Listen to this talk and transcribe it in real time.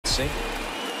sync.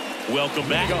 Welcome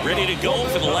back. Ready to go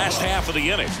for the last half of the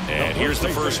inning. And here's the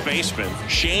first baseman,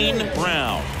 Shane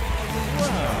Brown.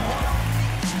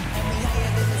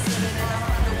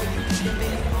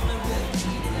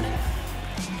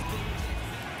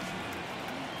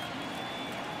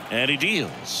 And he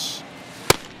deals.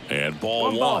 And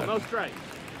ball one. No strike.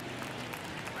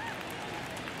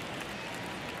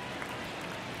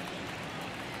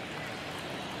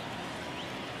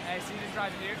 Hey, see this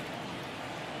drive here?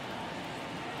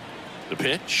 The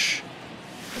pitch.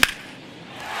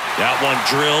 That one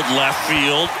drilled left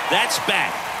field. That's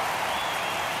back.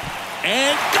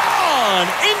 And gone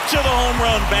into the home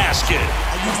run basket.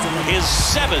 His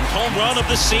 7th home run of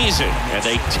the season. And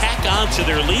they tack on to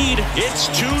their lead.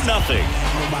 It's 2-0. Nobody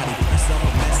mess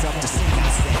up the scene. I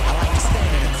said I like to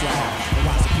stand in the crowd and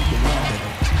watch the people wonder.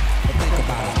 But think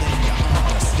about it, then you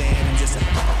understand. Just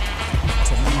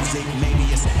to music, maybe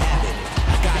it's a habit.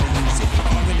 I gotta use it,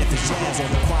 even if it's jazz or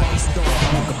the quiet storm.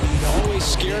 Always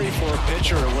scary for a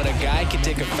pitcher when a guy can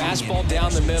take a fastball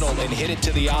down the middle and hit it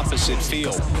to the opposite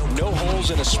field. No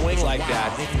holes in a swing like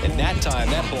that, and that time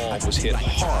that ball was hit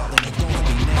hard.